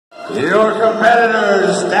Your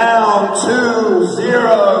competitors down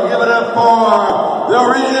 2-0. Give it up for the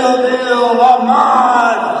real deal,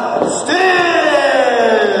 Lamont Steele.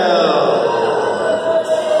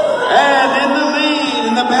 And in the lead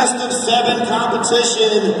in the best of 7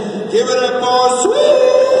 competition, give it up for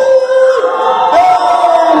Sweet.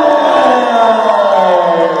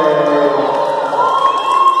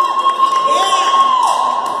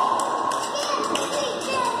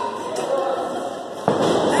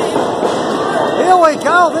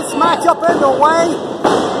 This matchup underway.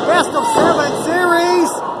 Best of 7 series.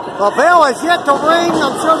 The bell is yet to ring.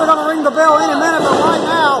 I'm sure they're going to ring the bell any minute, but right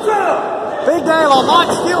now, Big Day Lamont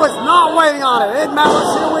Steele is not waiting on it. Ed Mallett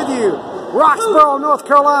here with you, Roxborough, North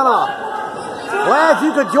Carolina. Glad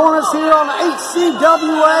you could join us here on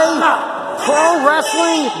HCWA Pro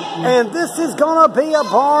Wrestling, and this is going to be a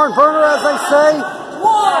barn burner, as they say,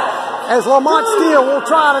 as Lamont Steele will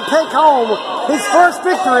try to take home his first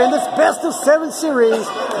victory in this best of 7 series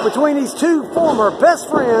between these two former best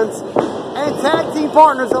friends and tag team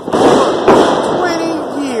partners of over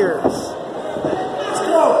 20 years. Let's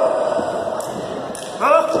go.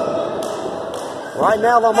 Right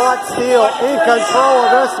now, Lamont Steele in control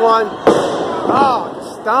of this one.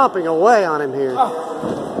 Oh, stomping away on him here.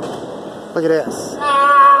 Look at this.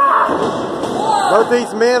 Both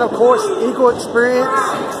these men, of course, equal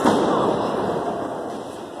experience.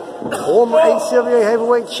 Former HCWA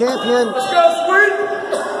heavyweight champion. Let's go, Sweet!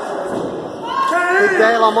 Big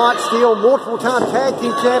Day Lamont Steele, multiple time tag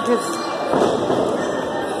team champions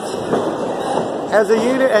as a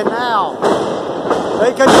unit, and now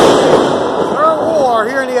they continue their war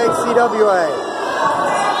here in the HCWA.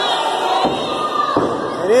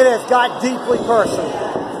 And it has got deeply personal.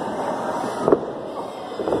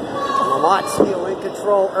 Lamont Steele in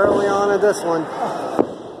control early on in this one.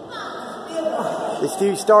 This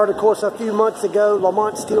feud started, of course, a few months ago.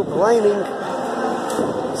 Lamont Steele blaming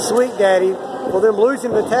Sweet Daddy for them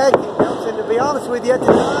losing the tag team belts. And to be honest with you, at the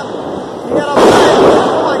time, he had a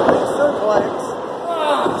like big suplex,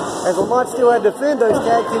 as Lamont Steele had to defend those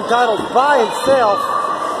tag team titles by himself.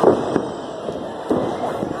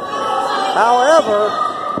 However,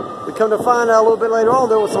 we come to find out a little bit later on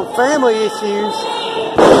there was some family issues.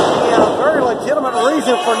 He had a very legitimate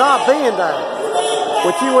reason for not being there,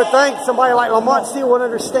 which you would think somebody like Lamont Steele would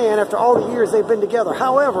understand after all the years they've been together.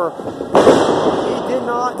 However, he did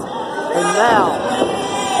not, and now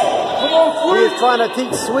he is trying to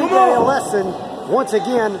teach Sweet Daddy a lesson once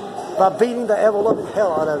again by beating the ever-loving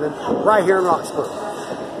hell out of him right here in Roxborough.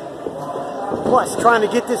 Plus, trying to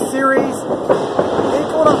get this series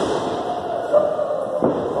equal up.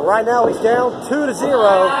 But right now, he's down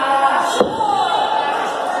 2-0.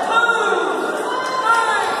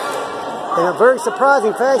 In a very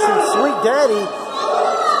surprising fashion, Sweet Daddy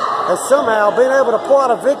has somehow been able to pull out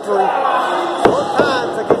a victory both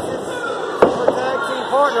times against his former tag team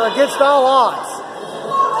partner against all odds.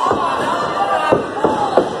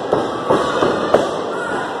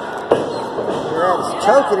 He's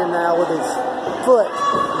choking him now with his foot.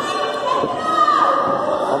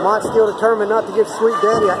 Lamont Steele determined not to give Sweet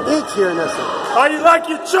Daddy an inch here in this one. How you like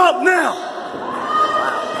your chump now?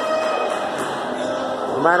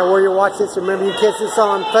 No matter where you watch this, remember you can catch this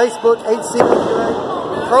on Facebook, HCWA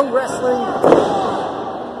Pro Wrestling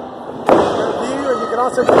Review, and you can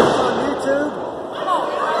also catch this on YouTube.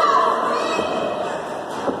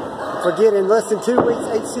 Forget, in less than 2 weeks,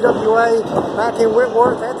 HCWA back in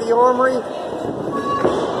Whitworth at the Armory.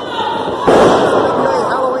 HCWA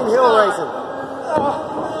Halloween Hill Racing.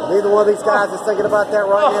 Neither one of these guys is thinking about that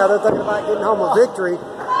right now. They're thinking about getting home a victory.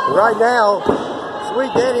 Right now,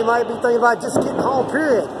 Sweet Daddy might be thinking about just getting home,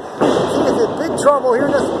 period. He is in big trouble here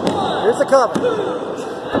in this one. Here's the cover.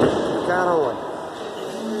 Count on it.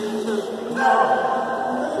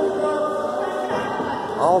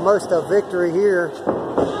 Almost a victory here. Big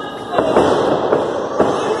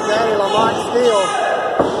Daddy Lamont Steele.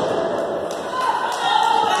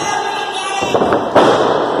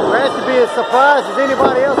 Who has to be as surprised as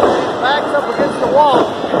anybody else as he backs up against the wall.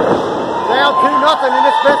 Down 2-0 in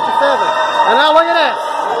this best of 7. And now look at that.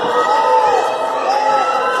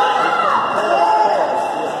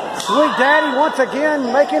 Sweet Daddy once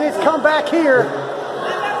again making his comeback here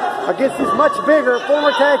against his much bigger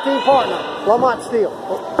former tag team partner, Lamont Steele.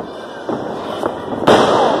 Oh,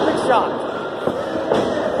 big shot.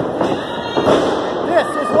 And this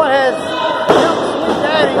is what has helped Sweet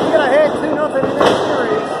Daddy get ahead 2-0 in this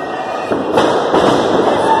series.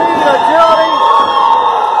 Speed, agility,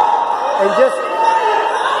 and just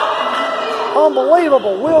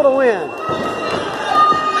unbelievable will to win.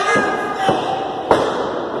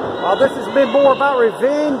 While this has been more about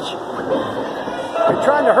revenge They're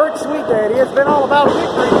trying to hurt Sweet Daddy. It's been all about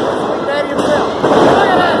victory for Sweet Daddy himself. Look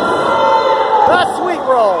at that! The sweet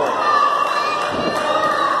roll.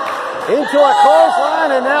 Into a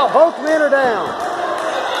clothesline, and now both men are down.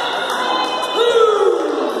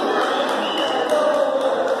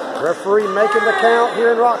 Referee making the count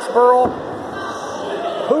here in Roxborough.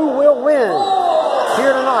 Who will win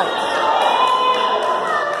here tonight?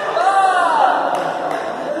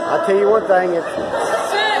 I'll tell you one thing, if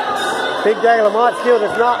Big Daddy Lamont Steele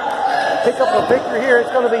does not pick up a victory here,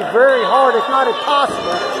 it's going to be very hard, if not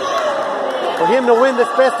impossible, for him to win this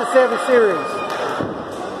best of 7 series.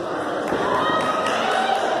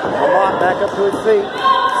 Lamont back up to his feet.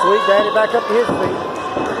 Sweet Daddy back up to his feet.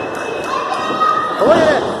 But look at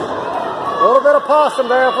that. A little bit of possum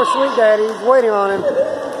there for Sweet Daddy. He's waiting on him.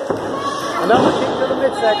 Another kick to the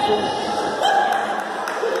midsection.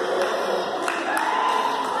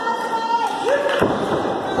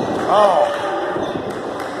 Oh.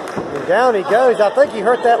 And down he goes. I think he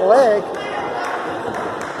hurt that leg.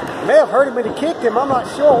 May have hurt him when he kicked him. I'm not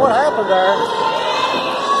sure what happened there.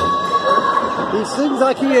 He seems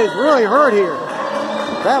like he is really hurt here.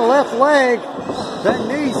 That left leg, that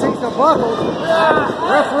knee seems to buckle.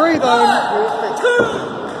 Referee, though,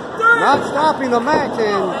 not stopping the match.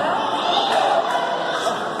 And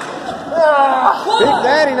Big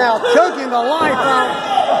Daddy now choking the life out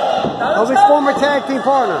of his former tag team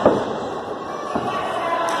partner.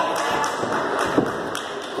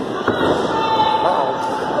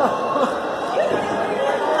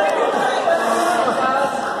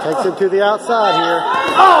 Takes him to the outside here.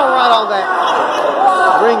 Oh, right on that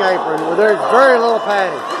ring apron where there's very little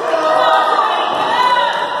padding.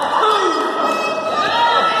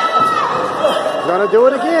 Gonna do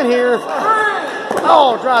it again here.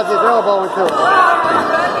 Oh, drives his elbow into it.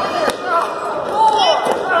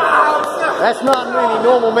 That's not any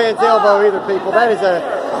normal man's elbow either, people. That is a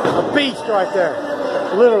beast right there.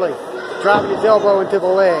 Literally driving his elbow into the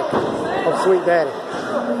leg of Sweet Daddy.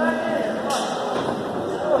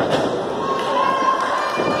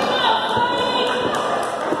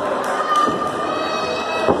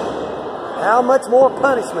 How much more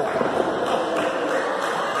punishment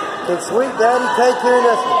can Sweet Daddy take here in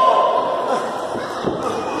this one?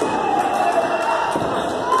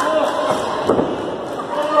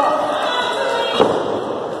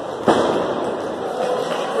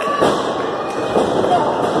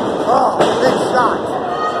 Oh, big shot.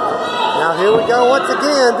 Now here we go once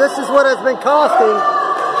again. This is what has been costing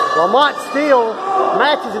Lamont Steele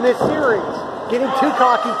matches in this series. Getting too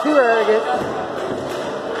cocky, too arrogant.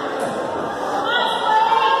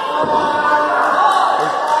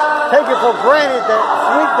 Take it for granted that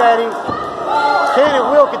Sweet Daddy can and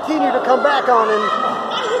will continue to come back on him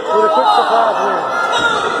with a quick surprise win.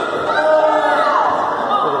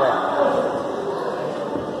 Look at that.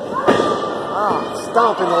 Ah,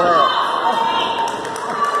 stomping the leg.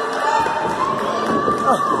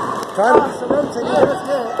 Trying to get some rotation. Yeah, let's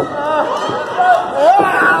get it.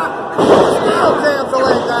 Still jams the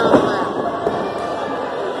leg down on the mat.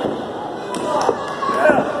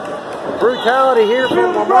 Brutality here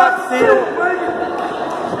from Lamont Steele.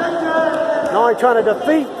 Not only trying to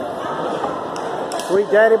defeat Sweet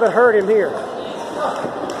Daddy, but hurt him here. Look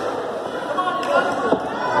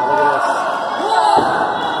at this.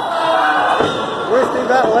 Twisting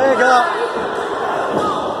that leg up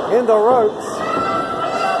in the ropes.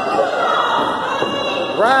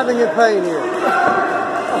 Writhing in pain here.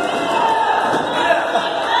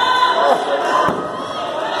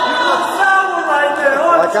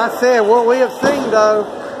 Like I said, what we have seen, though,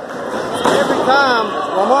 every time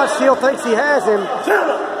Lamont Steele thinks he has him,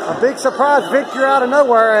 a big surprise victory out of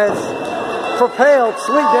nowhere has propelled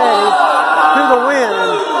Sweet Daddy to the win.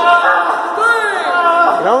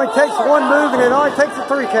 And it only takes one move, and it only takes a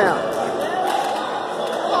 3 count.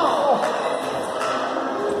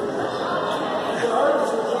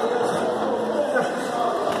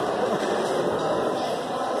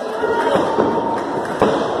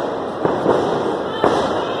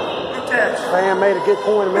 Sam made a good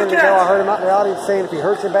point a minute ago. I heard him out in the audience saying if he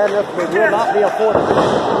hurts him bad enough, there will not be a 4th.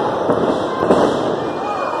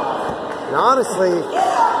 And honestly,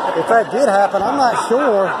 if that did happen, I'm not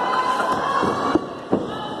sure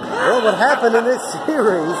what would happen in this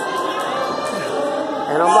series.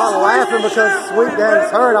 And I'm not laughing because Sweet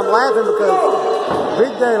Daddy's hurt. I'm laughing because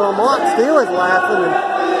Big Daddy Lamont Steele is laughing. And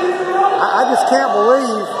I just can't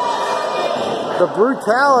believe the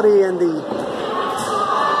brutality and the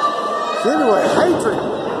genuine hatred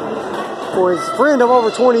for his friend of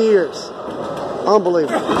over 20 years.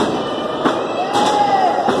 Unbelievable.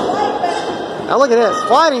 Now look at this.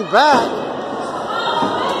 Fighting back.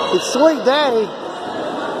 It's Sweet Daddy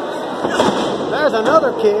There's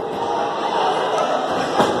another kick.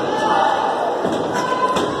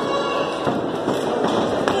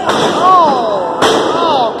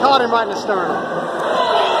 Oh, caught him right in the sternum.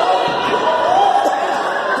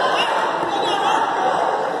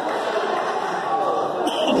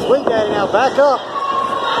 Sweet Daddy now back up.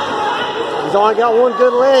 He's only got one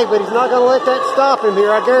good leg, but he's not going to let that stop him here.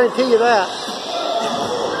 I guarantee you that.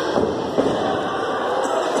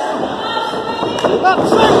 Up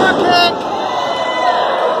sinker kick.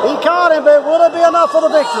 He caught him, but will it be enough for the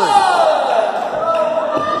victory?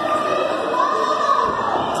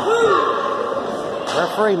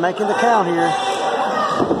 Referee making the count here.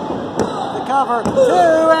 The cover, 2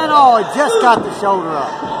 and oh, he just got the shoulder up.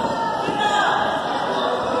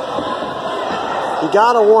 You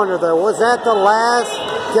gotta wonder though, was that the last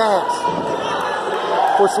gasp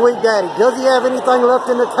for Sweet Daddy? Does he have anything left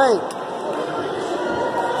in the tank?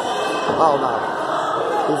 Oh no.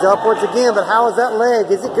 He's upwards again, but how is that leg?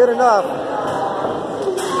 Is it good enough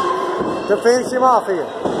to finish him off here?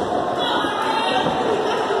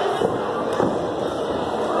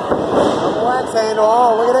 Double axe handle.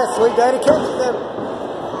 Oh, look at that. Sweet Daddy catches him.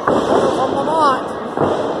 From Lamont.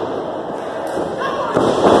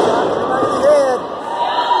 Right in the head.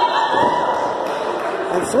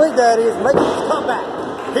 And Sweet Daddy is making his comeback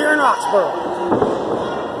here in Roxborough.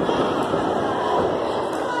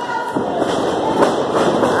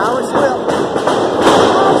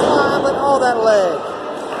 That leg.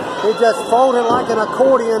 He just folded like an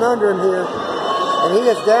accordion under him here. And he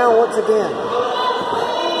is down once again.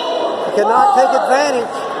 He cannot take advantage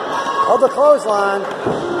of the clothesline.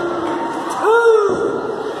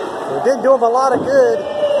 It didn't do him a lot of good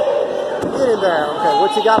to get him there. Okay,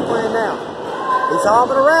 what's he got planned now? He's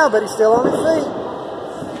hopping around, but he's still on his feet.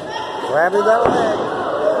 Grabbing that leg.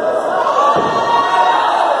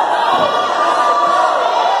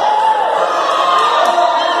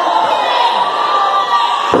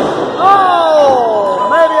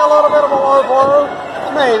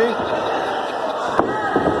 Maybe.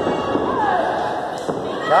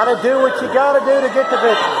 Gotta do what you gotta do to get the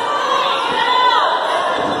victory.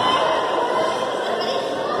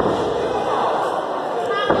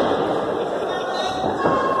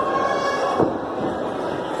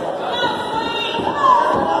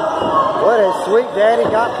 What has Sweet Daddy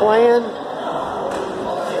got planned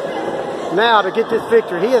now to get this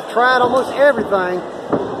victory? He has tried almost everything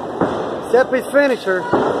except his finisher.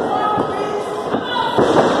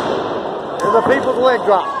 The people's leg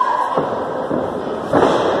drop.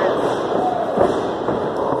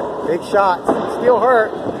 Big shots. Still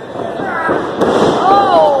hurt.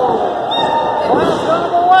 Oh! Clown's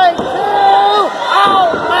going away. 2!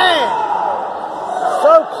 Oh, man!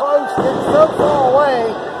 So close and so far away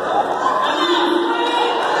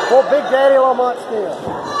for Big Daddy Lamont Steele.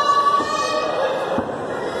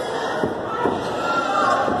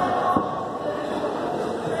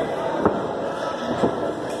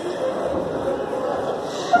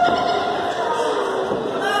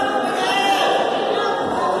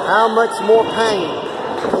 How much more pain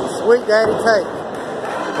can Sweet Daddy take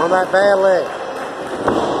on that bad leg?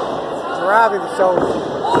 Driving the shoulder.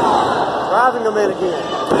 Driving them in again.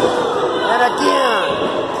 And again.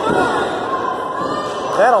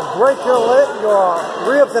 That'll break your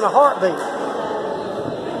ribs in a heartbeat.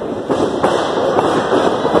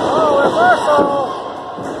 Oh, reversal.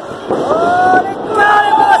 Oh, they got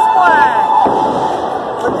him with a splash.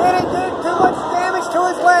 But then he did too much damage to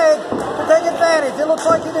his leg. Take advantage. It looks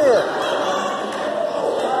like he did.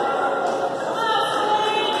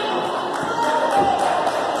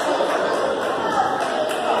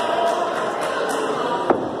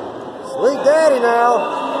 Sweet Daddy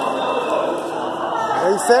now.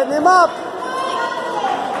 He's setting him up.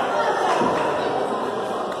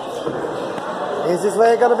 Is his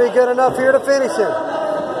leg going to be good enough here to finish him?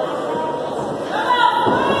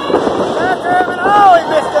 Oh, he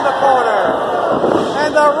missed in the corner.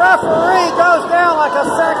 And the referee goes down like a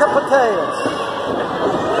sack of potatoes.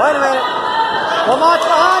 Wait a minute. Lamont's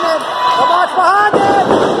behind him. Lamont's behind him.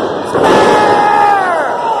 Spare!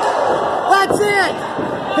 That's it.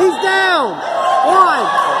 He's down. 1,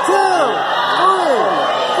 2, 3,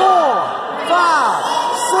 4, 5,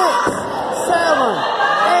 6, 7,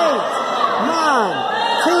 8, 9,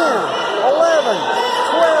 10, 11,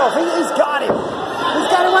 12. He's got him. He's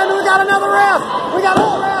got him. Wait a minute. We got another ref. We got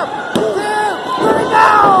another ref.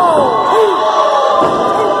 No!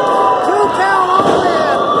 2 count on the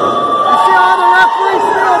man. You see how the referee's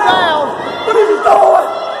still down. What is he doing?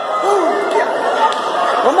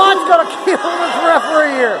 Lamont's going to kill this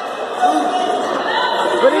referee here.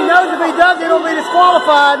 But he knows if he does, he'll be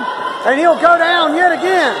disqualified, and he'll go down yet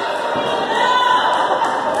again.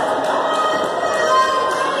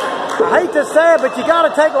 I hate to say it, but you got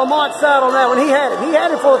to take Lamont's side on that one. He had it. He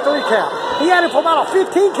had him for a 3 count. He had him for about a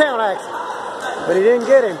 15 count, actually. But he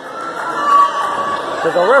didn't get him.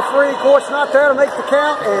 Because the referee, of course, not there to make the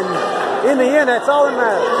count, and in the end, that's all that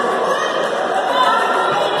matters.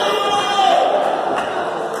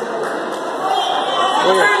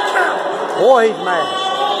 Boy, he's mad.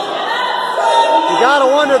 You got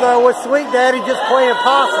to wonder, though, was Sweet Daddy just playing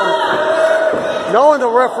possum, knowing the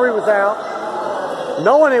referee was out,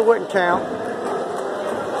 knowing it wouldn't count,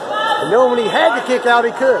 and knowing when he had to kick out, he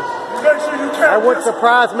could. That wouldn't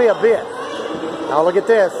surprise me a bit. Now look at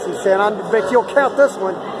this. He's saying, I bet you'll count this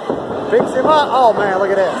one. Picks him up. Oh, man, look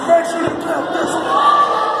at this. Make sure you count this one.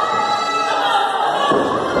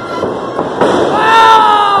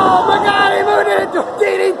 Oh, my God, he moved it into a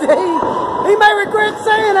DDT. He may regret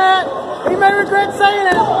saying that. He may regret saying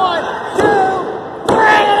it. 1, 2, 3,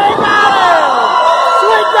 and they got him.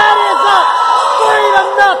 Sweet Daddy is up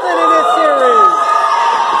 3-0 in this series.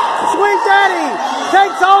 Sweet Daddy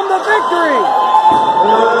takes home the victory.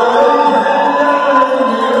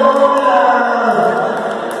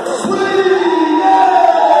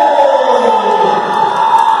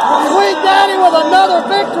 Sweet Daddy with another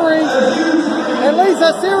victory. It leads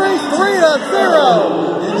the series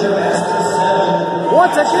 3-0.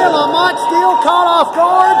 Once again, Lamont Steele caught off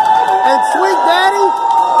guard, and Sweet Daddy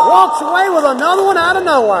walks away with another one out of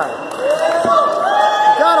nowhere.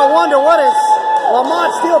 You gotta wonder what is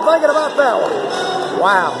Lamont Steele thinking about that one.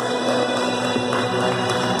 Wow.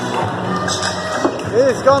 It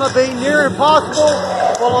is gonna be near impossible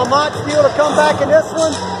for Lamont Steele to come back in this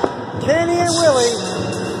one. Kenny and Willie,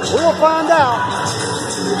 we'll find out.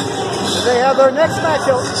 They have their next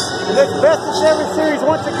matchup in this best-of-7 series.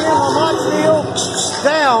 Once again, Lamont Steele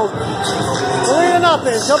down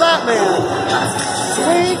 3-0 to that man,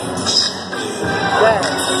 Sweet Daddy.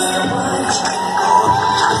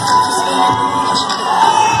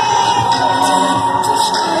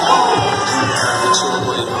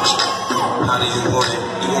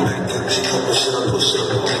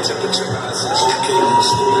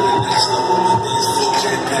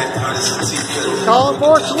 Calling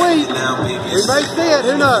for Sweet. We may see it.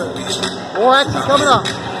 Who knows? More action coming up.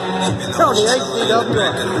 Tony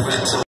HCW.